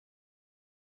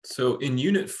So in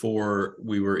Unit 4,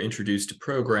 we were introduced to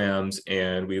programs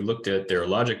and we looked at their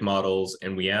logic models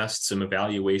and we asked some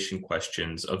evaluation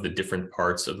questions of the different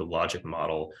parts of the logic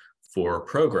model for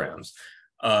programs.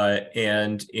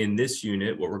 And in this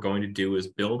unit, what we're going to do is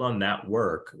build on that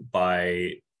work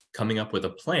by coming up with a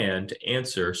plan to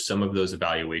answer some of those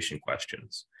evaluation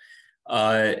questions.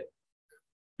 Uh,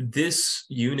 this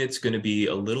unit's going to be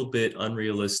a little bit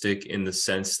unrealistic in the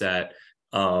sense that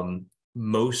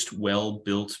most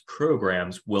well-built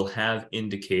programs will have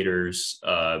indicators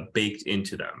baked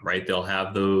into them, right? They'll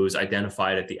have those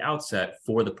identified at the outset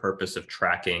for the purpose of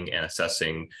tracking and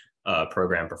assessing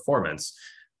program performance.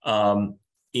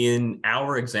 In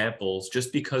our examples,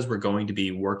 just because we're going to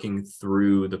be working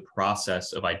through the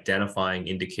process of identifying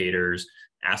indicators,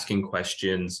 asking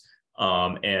questions,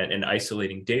 and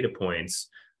isolating data points,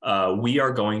 we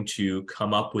are going to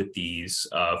come up with these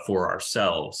for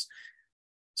ourselves.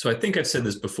 So I think I've said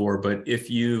this before, but if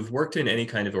you've worked in any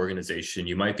kind of organization,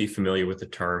 you might be familiar with the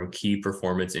term key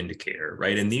performance indicator,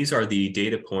 right? And these are the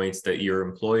data points that your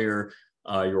employer,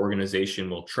 your organization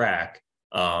will track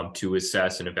to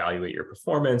assess and evaluate your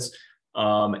performance.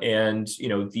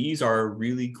 These are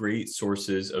really great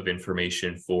sources of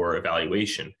information for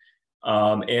evaluation.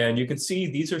 And you can see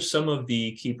these are some of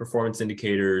the key performance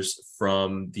indicators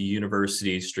from the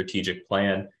university's strategic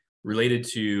plan related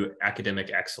to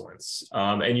academic excellence.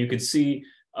 And you can see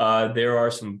there are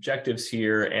some objectives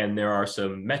here and there are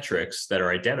some metrics that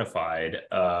are identified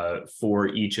for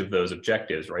each of those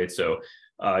objectives, right? So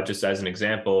just as an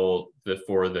example,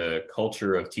 for the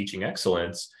culture of teaching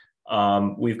excellence,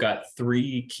 we've got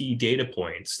three key data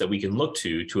points that we can look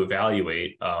to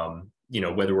evaluate,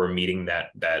 whether we're meeting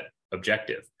that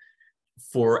objective.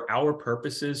 For our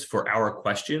purposes, for our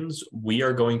questions, we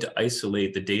are going to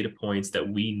isolate the data points that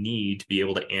we need to be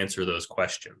able to answer those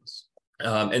questions.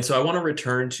 And so I want to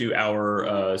return to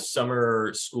our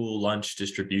summer school lunch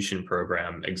distribution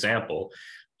program example.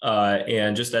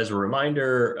 And just as a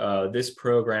reminder, this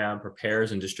program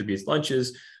prepares and distributes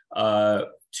lunches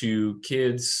to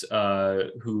kids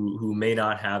who may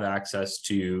not have access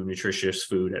to nutritious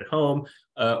food at home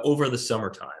over the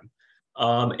summertime.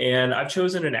 And I've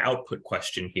chosen an output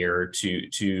question here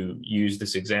to use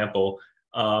this example.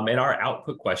 And our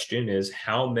output question is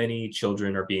how many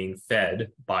children are being fed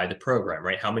by the program,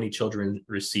 right? How many children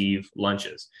receive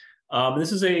lunches?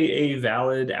 This is a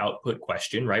valid output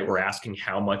question, right? We're asking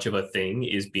how much of a thing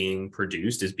is being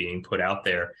produced, is being put out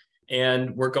there.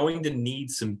 And we're going to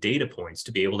need some data points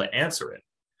to be able to answer it.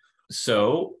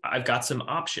 So I've got some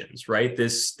options, right?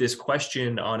 This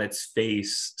question on its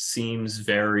face seems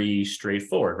very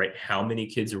straightforward, right? How many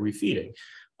kids are we feeding?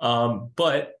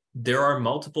 But there are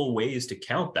multiple ways to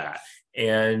count that.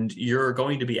 And you're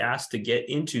going to be asked to get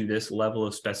into this level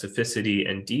of specificity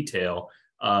and detail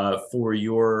for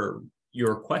your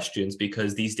questions,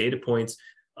 because these data points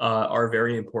are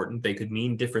very important. They could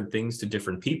mean different things to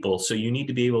different people. So you need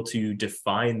to be able to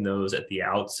define those at the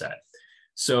outset.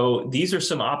 So these are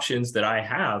some options that I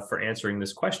have for answering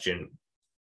this question.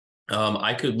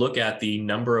 I could look at the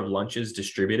number of lunches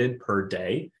distributed per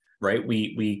day, right?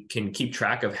 We can keep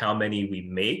track of how many we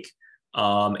make,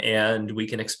 and we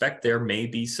can expect there may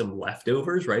be some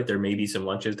leftovers, right? There may be some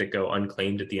lunches that go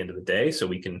unclaimed at the end of the day, so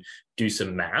we can do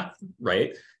some math,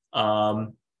 right?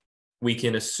 We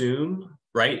can assume,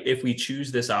 right? If we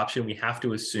choose this option, we have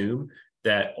to assume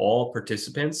that all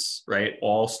participants, right,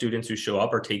 all students who show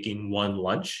up are taking one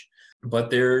lunch,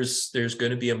 but there's going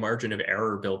to be a margin of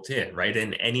error built in, right?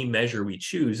 And any measure we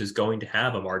choose is going to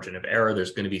have a margin of error.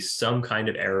 There's going to be some kind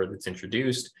of error that's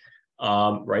introduced,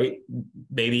 right?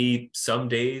 Maybe some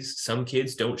days, some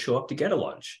kids don't show up to get a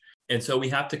lunch. And so we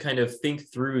have to kind of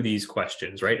think through these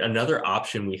questions, right? Another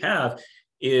option we have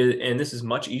is, and this is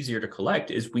much easier to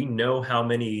collect, is we know how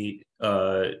many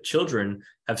children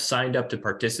have signed up to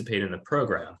participate in the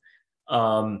program.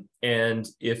 And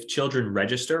if children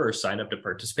register or sign up to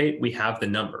participate, we have the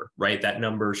number, right? That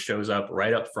number shows up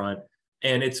right up front,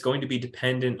 and it's going to be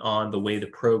dependent on the way the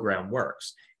program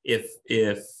works.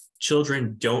 If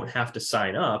children don't have to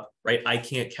sign up, right, I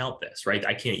can't count this, right?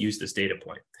 I can't use this data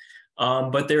point.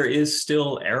 But there is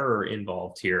still error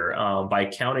involved here. By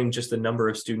counting just the number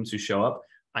of students who show up,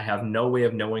 I have no way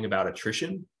of knowing about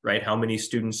attrition, right? How many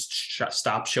students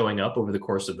stop showing up over the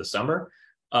course of the summer,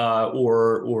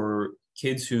 or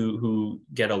kids who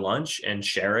get a lunch and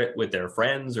share it with their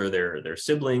friends or their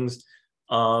siblings,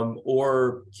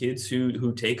 or kids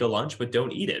who take a lunch but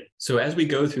don't eat it. So as we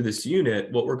go through this unit,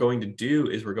 what we're going to do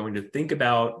is we're going to think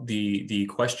about the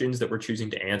questions that we're choosing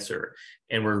to answer.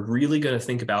 And we're really going to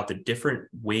think about the different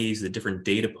ways, the different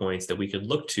data points that we could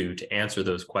look to answer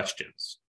those questions.